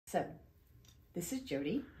So, this is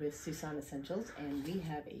Jody with Susan Essentials, and we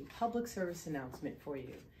have a public service announcement for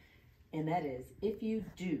you. And that is, if you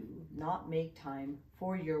do not make time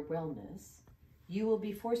for your wellness, you will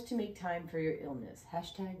be forced to make time for your illness.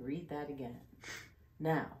 Hashtag read that again.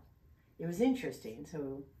 Now, it was interesting,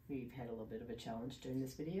 so we've had a little bit of a challenge during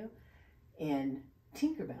this video, and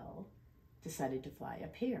Tinkerbell decided to fly a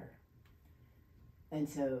pear. And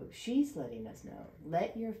so she's letting us know,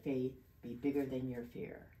 let your faith be bigger than your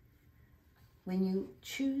fear. When you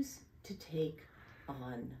choose to take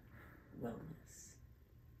on wellness,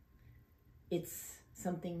 it's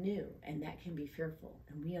something new, and that can be fearful,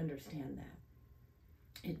 and we understand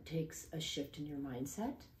that. It takes a shift in your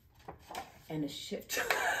mindset and a shift.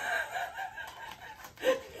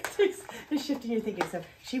 It takes a shift in your thinking. So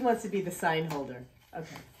she wants to be the sign holder.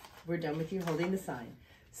 Okay, we're done with you holding the sign.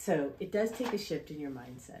 So it does take a shift in your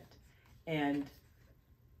mindset, and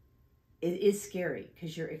it is scary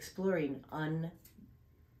because you're exploring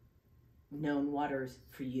unknown waters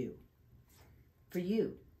for you.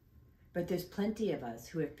 But there's plenty of us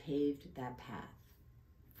who have paved that path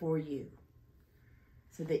for you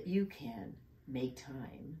so that you can make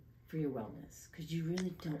time for your wellness, because you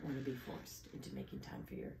really don't want to be forced into making time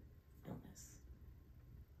for your illness.